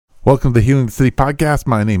Welcome to the Healing the City podcast.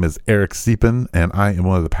 My name is Eric Siepen, and I am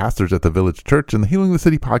one of the pastors at the Village Church. And the Healing the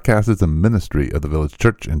City podcast is a ministry of the Village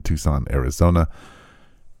Church in Tucson, Arizona.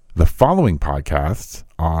 The following podcasts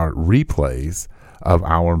are replays of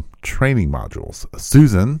our training modules.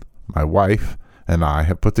 Susan, my wife, and I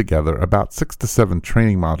have put together about 6 to 7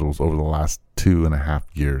 training modules over the last 2.5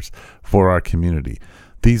 years for our community.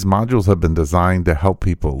 These modules have been designed to help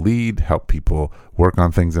people lead, help people work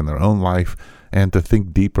on things in their own life, and to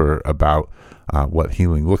think deeper about what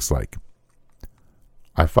healing looks like.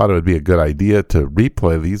 I thought it would be a good idea to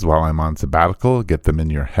replay these while I'm on sabbatical, get them in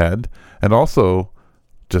your head, and also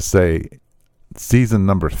just say season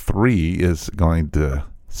number 3 is going to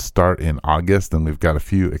start in August, and we've got a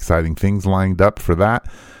few exciting things lined up for that.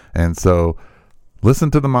 And so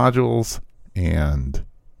listen to the modules and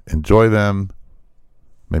enjoy them.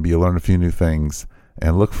 Maybe you'll learn a few new things,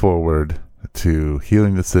 and look forward to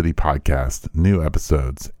Healing the City podcast, new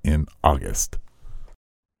episodes in August.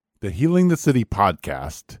 The Healing the City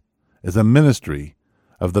podcast is a ministry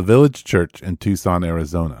of the Village Church in Tucson,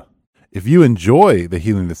 Arizona. If you enjoy the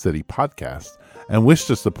Healing the City podcast and wish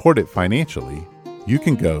to support it financially, you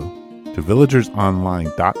can go to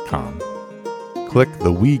villagersonline.com, click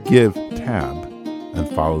the We Give tab, and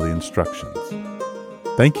follow the instructions.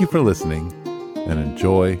 Thank you for listening, and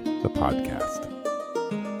enjoy the podcast.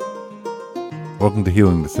 Welcome to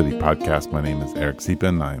Healing the City podcast. My name is Eric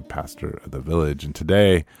Siepen. I am pastor of the Village, and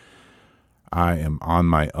today I am on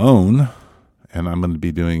my own, and I'm going to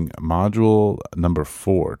be doing module number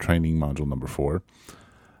 4, training module number 4.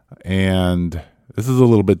 And this is a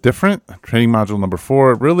little bit different. Training module number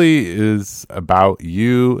 4 really is about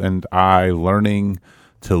you and I learning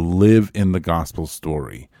to live in the gospel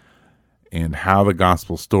story, and how the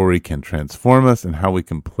gospel story can transform us, and how we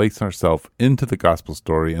can place ourselves into the gospel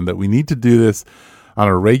story, and that we need to do this on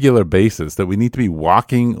a regular basis, that we need to be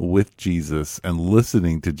walking with Jesus and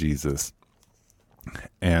listening to Jesus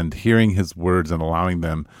and hearing his words and allowing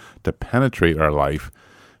them to penetrate our life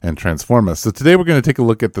and transform us. So today we're going to take a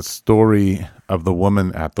look at the story of the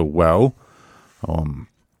woman at the well. And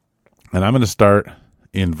I'm going to start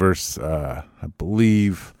in verse 4.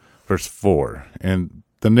 And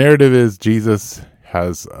the narrative is Jesus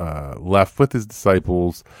has left with his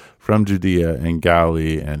disciples from Judea and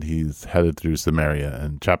Galilee, and he's headed through Samaria.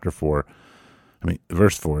 And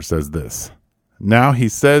verse 4 says this: Now he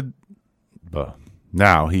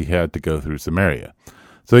had to go through Samaria.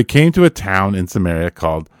 So he came to a town in Samaria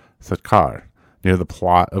called Sychar, near the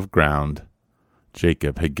plot of ground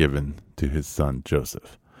Jacob had given to his son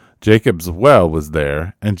Joseph. Jacob's well was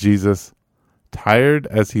there, and Jesus, tired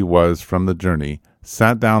as he was from the journey,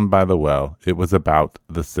 sat down by the well. It was about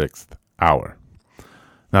the 6th hour.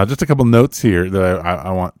 Now, just a couple notes here that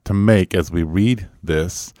I want to make as we read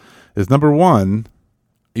this is, number 1,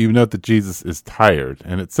 you note that Jesus is tired,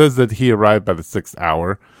 and it says that he arrived by the 6th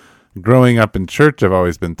hour. Growing up in church, I've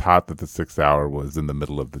always been taught that the 6th hour was in the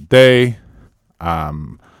middle of the day.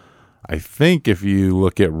 I think if you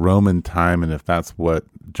look at Roman time, and if that's what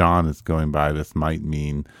John is going by, this might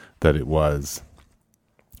mean that it was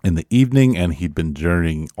in the evening, and he'd been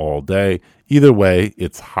journeying all day. Either way,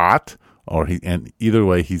 it's hot, and either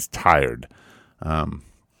way, he's tired. And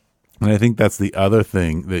I think that's the other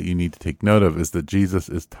thing that you need to take note of, is that Jesus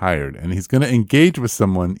is tired, and he's going to engage with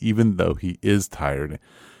someone even though he is tired.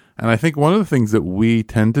 And I think one of the things that we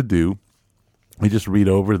tend to do, we just read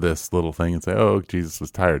over this little thing and say, oh, Jesus was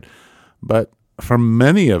tired. But for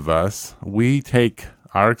many of us, we take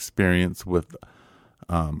our experience with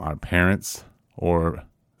our parents or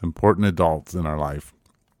important adults in our life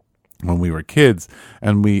when we were kids,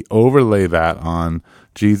 and we overlay that on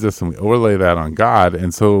Jesus, and we overlay that on God.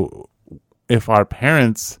 And so if our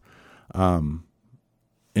parents in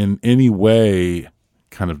any way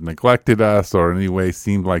kind of neglected us, or in any way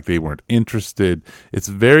seemed like they weren't interested, it's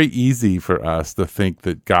very easy for us to think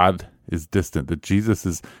that God is distant, that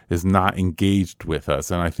Jesus is not engaged with us.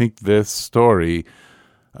 And I think this story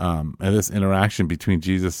and this interaction between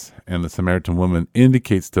Jesus and the Samaritan woman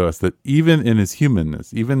indicates to us that even in his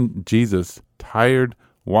humanness, even Jesus, tired,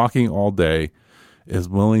 walking all day, is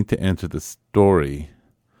willing to enter the story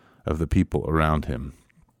of the people around him.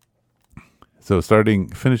 So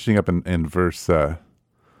finishing up in verse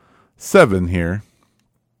 7 here,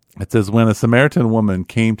 it says, When a Samaritan woman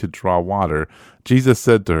came to draw water, Jesus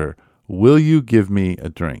said to her, Will you give me a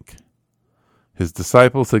drink? His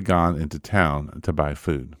disciples had gone into town to buy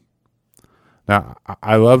food. Now,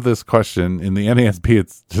 I love this question. In the NASB,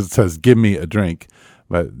 it just says, give me a drink.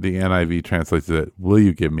 But the NIV translates it, will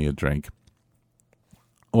you give me a drink?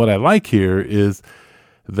 What I like here is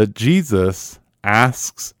that Jesus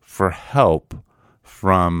asks for help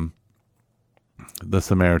from the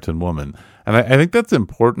Samaritan woman. And I think that's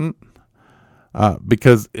important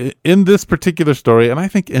because in this particular story, and I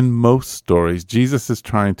think in most stories, Jesus is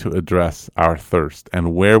trying to address our thirst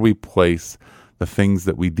and where we place the things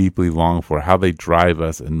that we deeply long for, how they drive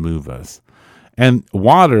us and move us. And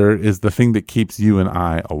water is the thing that keeps you and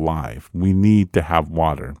I alive. We need to have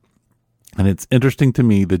water. And it's interesting to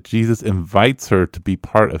me that Jesus invites her to be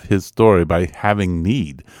part of his story by having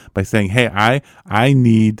need, by saying, hey, I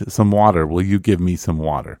need some water. Will you give me some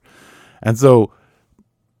water? And so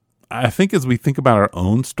I think as we think about our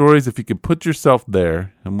own stories, if you could put yourself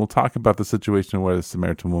there, and we'll talk about the situation where the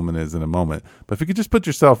Samaritan woman is in a moment, but if you could just put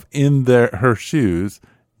yourself in her shoes,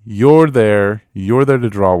 you're there to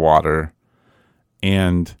draw water,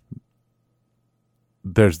 and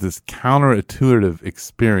there's this counterintuitive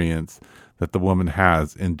experience that the woman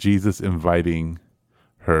has in Jesus inviting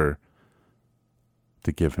her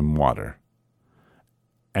to give him water.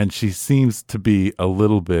 And she seems to be a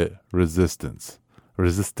little bit resistant.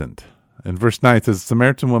 In verse 9 it says, the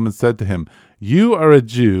Samaritan woman said to him, you are a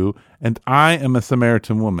Jew, and I am a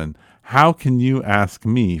Samaritan woman. How can you ask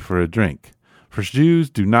me for a drink? For Jews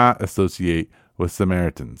do not associate with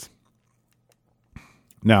Samaritans.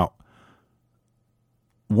 Now,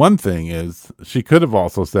 one thing is, she could have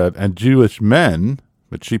also said, and Jewish men,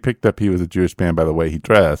 but she picked up he was a Jewish man by the way he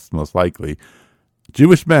dressed, most likely.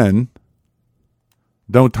 Jewish men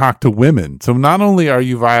don't talk to women. So not only are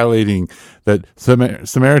you violating that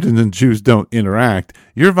Samaritans and Jews don't interact,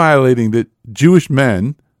 you're violating that Jewish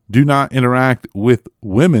men do not interact with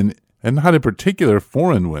women, and not in particular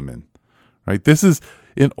foreign women. Right? This is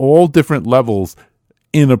in all different levels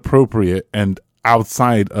inappropriate and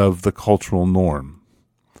outside of the cultural norm.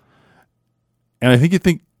 And I think you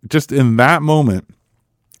think just in that moment,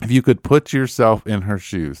 if you could put yourself in her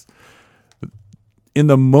shoes, in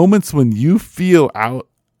the moments when you feel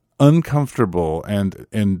uncomfortable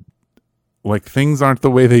and like things aren't the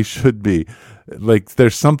way they should be, like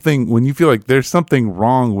there's something, when you feel like there's something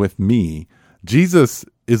wrong with me, Jesus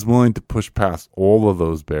is willing to push past all of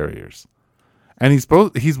those barriers. And he's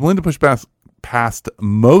willing to push past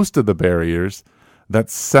most of the barriers that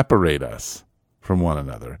separate us from one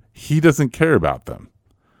another. He doesn't care about them.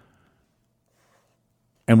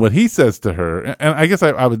 And what he says to her, and I guess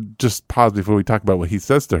I would just pause before we talk about what he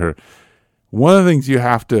says to her. One of the things you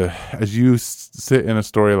have to, as you sit in a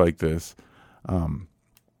story like this, and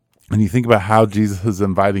you think about how Jesus is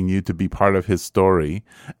inviting you to be part of his story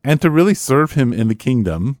and to really serve him in the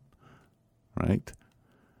kingdom, right?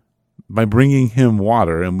 By bringing him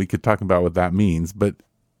water, and we could talk about what that means, but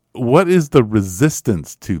what is the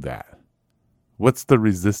resistance to that? What's the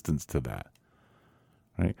resistance to that?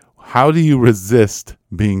 Right? How do you resist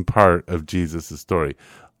being part of Jesus' story?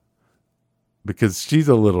 Because she's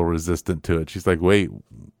a little resistant to it. She's like, wait,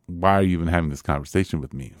 why are you even having this conversation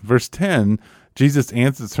with me? Verse 10, Jesus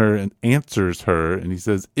answers her, and he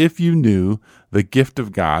says, if you knew the gift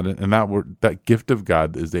of God, and that gift of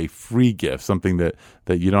God is a free gift, something that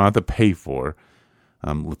you don't have to pay for.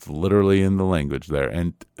 It's literally in the language there.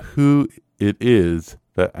 And who it is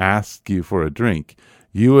that asks you for a drink,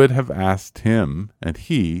 you would have asked him, and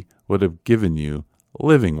he would have given you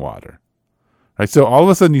living water. Right? So all of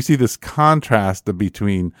a sudden you see this contrast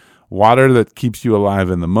between water that keeps you alive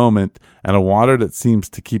in the moment and a water that seems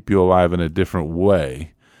to keep you alive in a different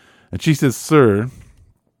way. And she says, sir,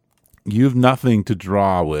 you've nothing to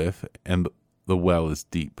draw with, and the well is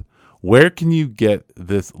deep. Where can you get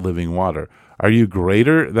this living water? Are you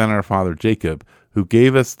greater than our father Jacob, who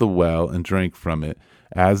gave us the well and drank from it,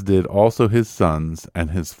 as did also his sons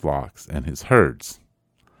and his flocks and his herds?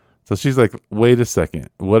 So she's like, wait a second.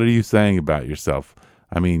 What are you saying about yourself?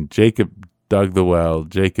 I mean, Jacob dug the well.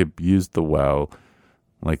 Jacob used the well.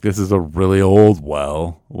 Like, this is a really old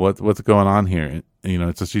well. What's going on here? You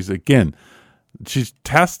know, so she's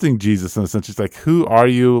testing Jesus in a sense. She's like, who are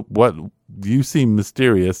you? What? You seem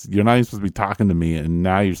mysterious. You're not even supposed to be talking to me, and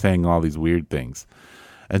now you're saying all these weird things.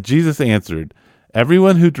 And Jesus answered,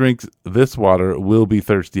 everyone who drinks this water will be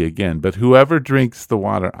thirsty again, but whoever drinks the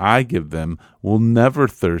water I give them will never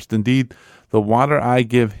thirst. Indeed, the water I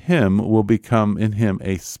give him will become in him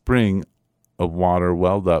a spring of water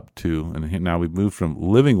welled up to, and now we've moved from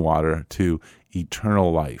living water to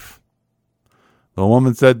eternal life. The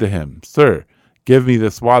woman said to him, sir, give me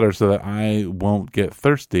this water so that I won't get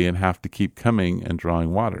thirsty and have to keep coming and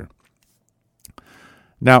drawing water.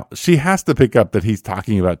 Now, she has to pick up that he's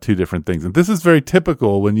talking about two different things. And this is very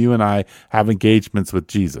typical when you and I have engagements with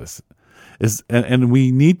Jesus. And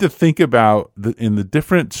we need to think about, in the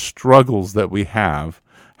different struggles that we have,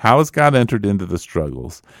 how has God entered into the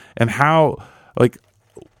struggles? And how, like,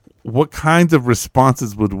 what kinds of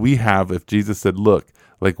responses would we have if Jesus said, look,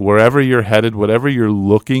 like wherever you're headed, whatever you're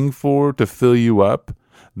looking for to fill you up,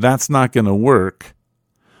 that's not going to work.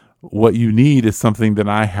 What you need is something that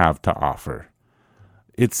I have to offer.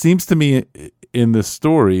 It seems to me in this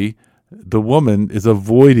story, the woman is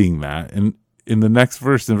avoiding that. And in the next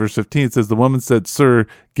verse, in verse 15, it says, the woman said, "Sir,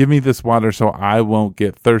 give me this water so I won't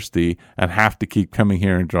get thirsty and have to keep coming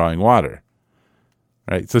here and drawing water."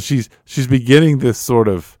 Right? So she's beginning this sort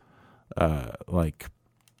of like,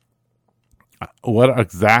 what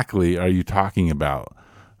exactly are you talking about?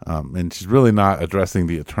 And she's really not addressing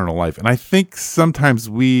the eternal life. And I think sometimes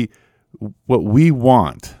what we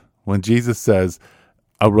want when Jesus says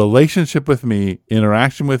a relationship with me,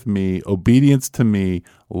 interaction with me, obedience to me,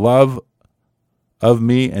 love of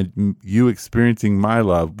me, and you experiencing my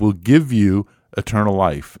love will give you eternal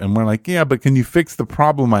life. And we're like, yeah, but can you fix the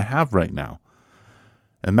problem I have right now?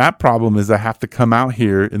 And that problem is I have to come out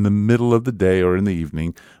here in the middle of the day or in the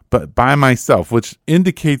evening, but by myself, which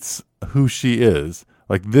indicates who she is.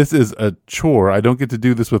 Like, this is a chore. I don't get to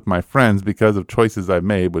do this with my friends because of choices I've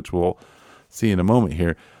made, which we'll see in a moment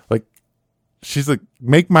here. Like, she's like,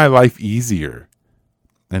 make my life easier.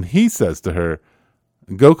 And he says to her,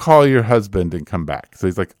 go call your husband and come back. So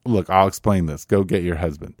he's like, look, I'll explain this. Go get your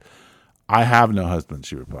husband. I have no husband,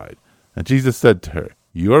 she replied. And Jesus said to her,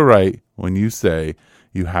 you are right when you say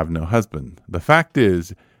you have no husband. The fact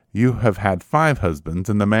is, you have had 5 husbands,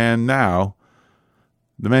 and the man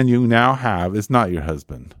you now have is not your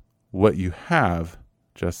husband. What you have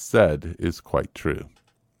just said is quite true.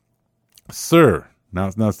 Sir, now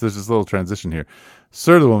there's this little transition here.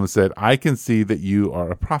 Sir, the woman said, I can see that you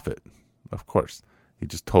are a prophet. Of course, he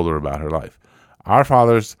just told her about her life. Our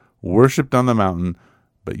fathers worshipped on the mountain,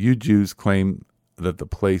 but you Jews claim that the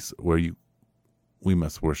place where we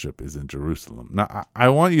must worship is in Jerusalem. Now, I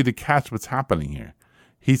want you to catch what's happening here.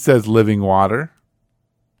 He says living water,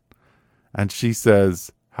 and she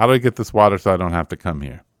says, how do I get this water so I don't have to come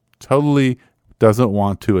here? Totally doesn't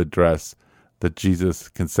want to address that Jesus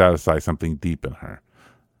can satisfy something deep in her.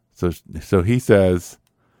 So he says,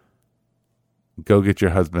 go get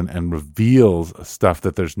your husband, and reveals stuff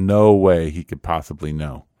that there's no way he could possibly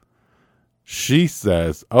know. She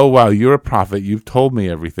says, oh, wow, you're a prophet. You've told me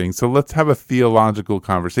everything. So let's have a theological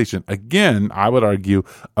conversation. Again, I would argue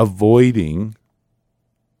avoiding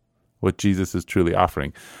what Jesus is truly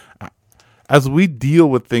offering. As we deal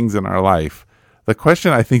with things in our life, the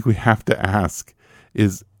question I think we have to ask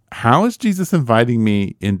is, how is Jesus inviting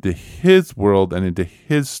me into his world and into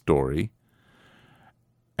his story?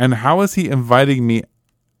 And how is he inviting me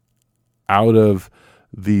out of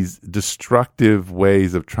these destructive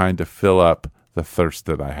ways of trying to fill up the thirst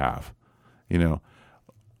that I have? You know,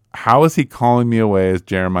 how is he calling me away, as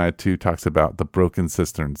Jeremiah 2 talks about, the broken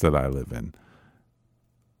cisterns that I live in?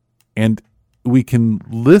 And we can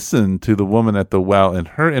listen to the woman at the well in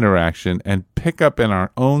her interaction and pick up in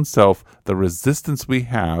our own self the resistance we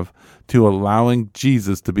have to allowing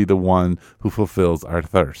Jesus to be the one who fulfills our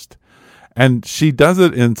thirst. And she does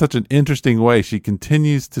it in such an interesting way. She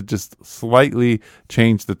continues to just slightly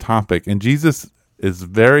change the topic. And Jesus is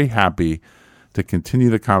very happy to continue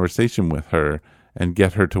the conversation with her and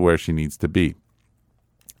get her to where she needs to be.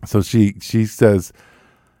 So she says,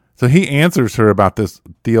 so he answers her about this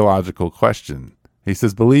theological question. He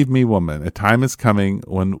says, believe me, woman, a time is coming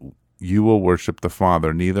when you will worship the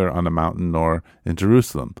Father, neither on the mountain nor in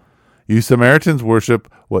Jerusalem. You Samaritans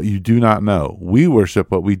worship what you do not know. We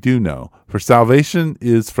worship what we do know. For salvation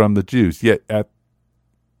is from the Jews. Yet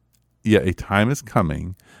a time is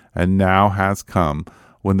coming, and now has come,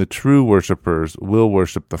 when the true worshipers will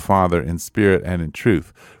worship the Father in spirit and in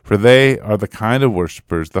truth. For they are the kind of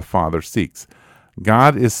worshipers the Father seeks.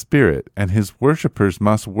 God is spirit, and his worshipers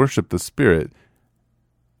must worship the Spirit,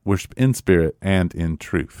 worship in spirit and in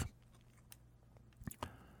truth.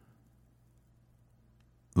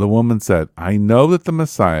 The woman said, I know that the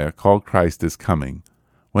Messiah, called Christ, is coming.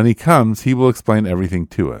 When he comes, he will explain everything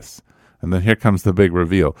to us. And then here comes the big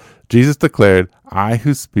reveal. Jesus declared, I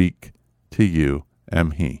who speak to you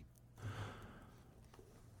am he.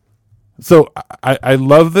 So I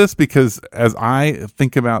love this because as I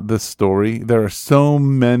think about this story, there are so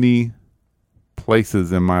many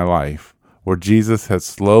places in my life where Jesus has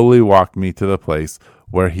slowly walked me to the place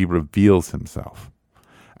where he reveals himself.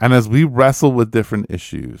 And as we wrestle with different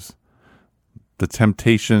issues, the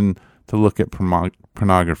temptation to look at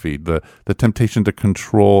pornography, the temptation to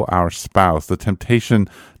control our spouse, the temptation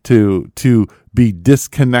to be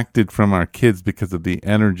disconnected from our kids because of the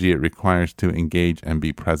energy it requires to engage and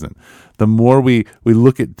be present. The more we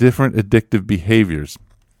look at different addictive behaviors,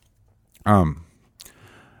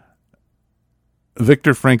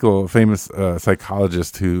 Viktor Frankl, a famous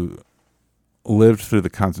psychologist who lived through the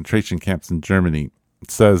concentration camps in Germany,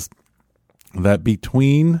 says that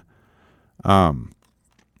between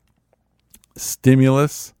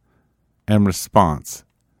stimulus and response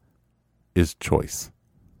is choice.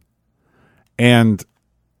 And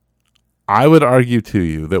I would argue to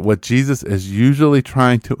you that what Jesus is usually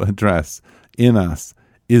trying to address in us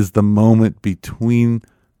is the moment between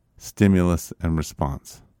stimulus and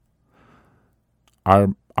response.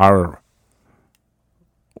 Our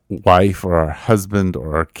wife or our husband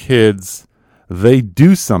or our kids, they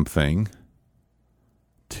do something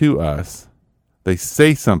to us. They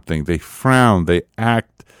say something, they frown, they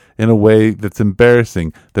act in a way that's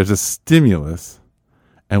embarrassing. There's a stimulus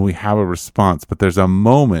and we have a response, but there's a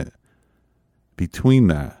moment between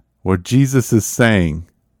that where Jesus is saying,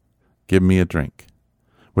 give me a drink.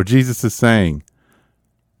 Where Jesus is saying,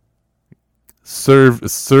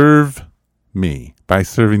 serve me by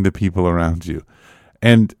serving the people around you.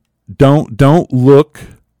 And don't look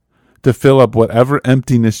to fill up whatever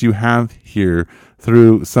emptiness you have here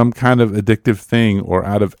through some kind of addictive thing, or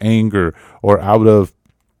out of anger, or out of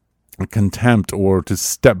contempt, or to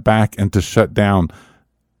step back and to shut down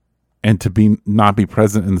and to not be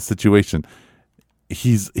present in the situation.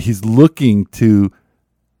 He's looking to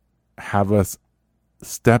have us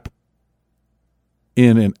step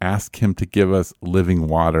in and ask him to give us living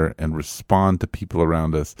water and respond to people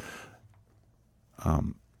around us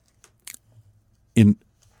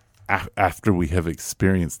after we have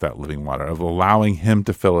experienced that living water, of allowing him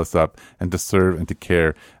to fill us up and to serve and to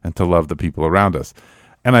care and to love the people around us.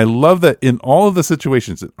 And I love that in all of the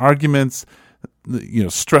situations, in arguments,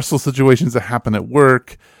 stressful situations that happen at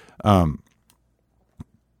work,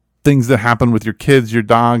 things that happen with your kids, your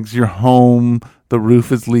dogs, your home, the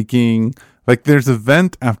roof is leaking. Like, there's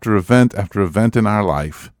event after event after event in our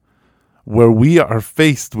life where we are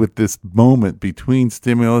faced with this moment between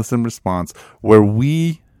stimulus and response, where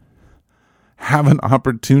we have an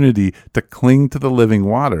opportunity to cling to the living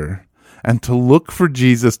water and to look for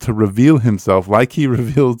Jesus to reveal himself like he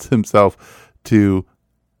revealed himself to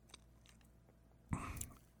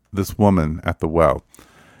this woman at the well.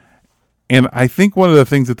 And I think one of the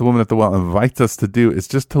things that the woman at the well invites us to do is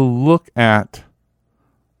just to look at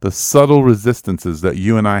the subtle resistances that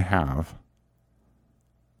you and I have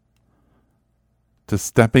to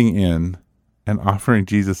stepping in and offering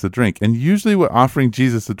Jesus a drink. And usually what offering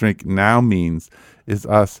Jesus a drink now means is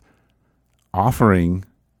us offering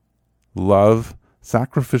love,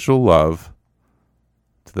 sacrificial love,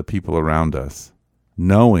 to the people around us,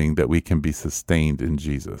 knowing that we can be sustained in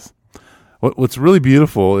Jesus. What's really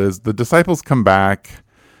beautiful is the disciples come back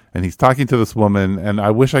and he's talking to this woman, and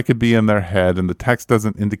I wish I could be in their head, and the text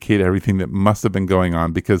doesn't indicate everything that must have been going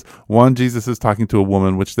on, because one, Jesus is talking to a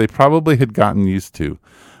woman, which they probably had gotten used to,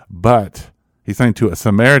 but he's talking to a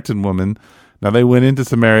Samaritan woman. Now, they went into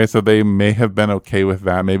Samaria, so they may have been okay with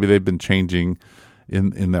that. Maybe they've been changing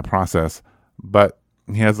in that process, but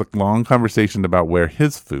he has a long conversation about where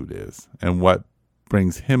his food is and what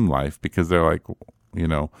brings him life, because they're like,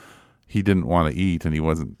 he didn't want to eat, and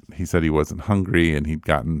he said he wasn't hungry, and he'd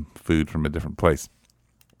gotten food from a different place.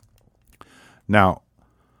 Now,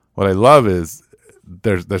 what I love is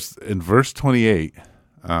there's in verse 28,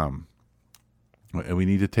 and we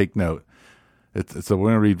need to take note. So we're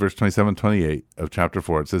going to read verse 27, 28 of chapter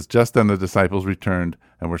 4. It says, "Just then the disciples returned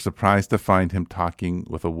and were surprised to find him talking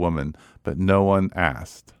with a woman, but no one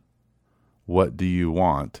asked, 'What do you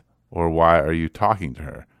want?' or 'Why are you talking to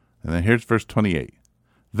her?'" And then here's verse 28.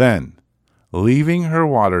 "Then, leaving her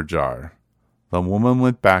water jar, the woman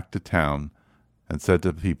went back to town and said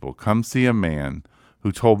to the people, 'Come see a man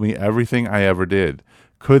who told me everything I ever did.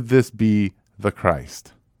 Could this be the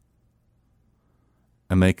Christ?'"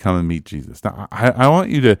 And they come and meet Jesus. Now, I want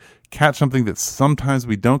you to catch something that sometimes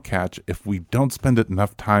we don't catch if we don't spend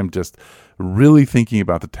enough time just really thinking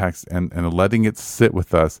about the text and letting it sit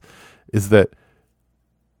with us, is that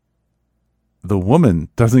the woman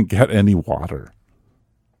doesn't get any water.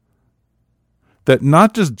 That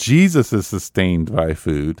not just Jesus is sustained by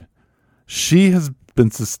food, she has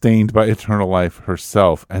been sustained by eternal life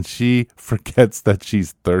herself, and she forgets that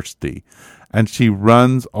she's thirsty. And she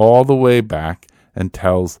runs all the way back and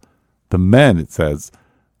tells the men, it says,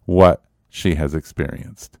 what she has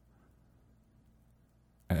experienced.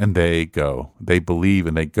 And they go. They believe,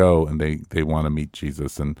 and they go, and they want to meet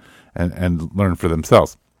Jesus and learn for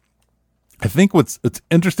themselves. I think what's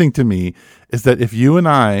interesting to me is that if you and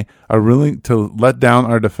I are willing to let down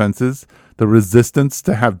our defenses, the resistance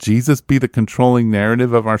to have Jesus be the controlling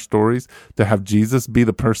narrative of our stories, to have Jesus be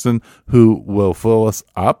the person who will fill us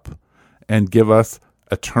up and give us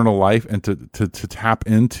eternal life and to tap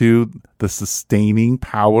into the sustaining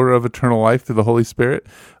power of eternal life through the Holy Spirit,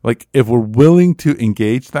 like if we're willing to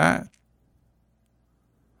engage that,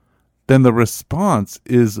 then the response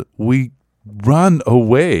is we run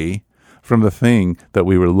away from the thing that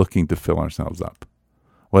we were looking to fill ourselves up,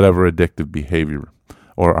 whatever addictive behavior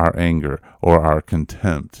or our anger or our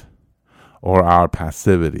contempt or our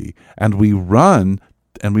passivity. And we run,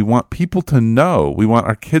 and we want people to know, we want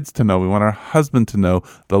our kids to know, we want our husband to know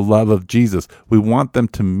the love of Jesus. We want them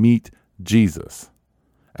to meet Jesus.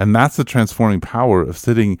 And that's the transforming power of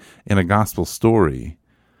sitting in a gospel story,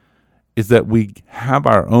 is that we have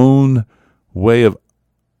our own way of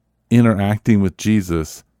interacting with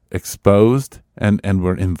Jesus exposed, and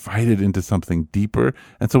we're invited into something deeper.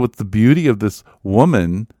 And so what's the beauty of this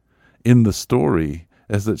woman in the story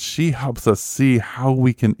is that she helps us see how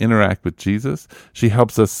we can interact with Jesus. She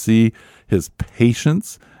helps us see his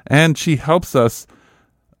patience, and she helps us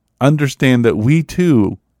understand that we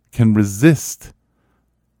too can resist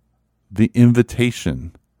the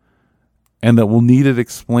invitation, and that we'll need it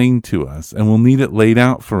explained to us, and we'll need it laid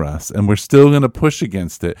out for us, and we're still going to push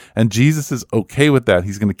against it. And Jesus is okay with that.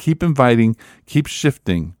 He's going to keep inviting, keep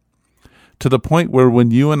shifting, to the point where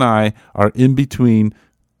when you and I are in between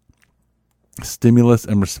stimulus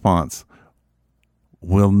and response,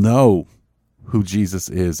 we'll know who Jesus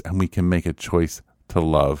is, and we can make a choice to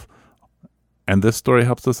love. And this story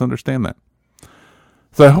helps us understand that.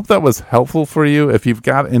 So I hope that was helpful for you. If you've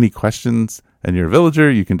got any questions and you're a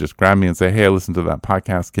villager, you can just grab me and say, hey, I listened to that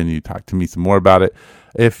podcast. Can you talk to me some more about it?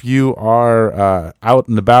 If you are out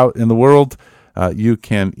and about in the world, you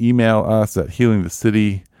can email us at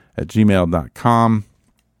healingthecity@gmail.com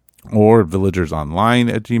or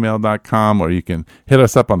villagersonline@gmail.com, or you can hit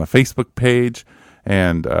us up on the Facebook page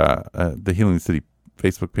and the Healing the City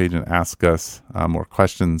Facebook page and ask us more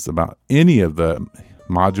questions about any of the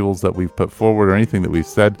modules that we've put forward or anything that we've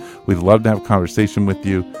said. We'd love to have a conversation with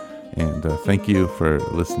you. And thank you for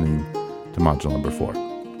listening to module number 4.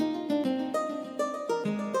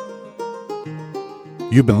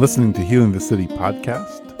 You've been listening to Healing the City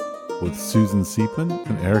podcast with Susan Siepen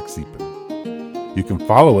and Eric Siepen. You can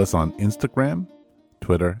follow us on Instagram,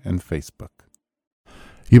 Twitter, and Facebook.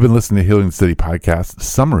 You've been listening to Healing the City podcast,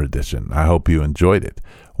 Summer Edition. I hope you enjoyed it.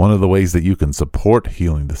 One of the ways that you can support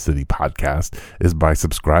Healing the City podcast is by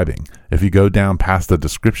subscribing. If you go down past the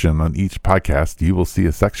description on each podcast, you will see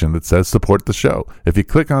a section that says support the show. If you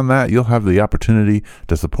click on that, you'll have the opportunity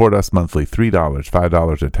to support us monthly, $3,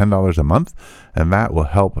 $5, or $10 a month, and that will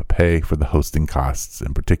help pay for the hosting costs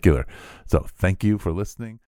in particular. So thank you for listening.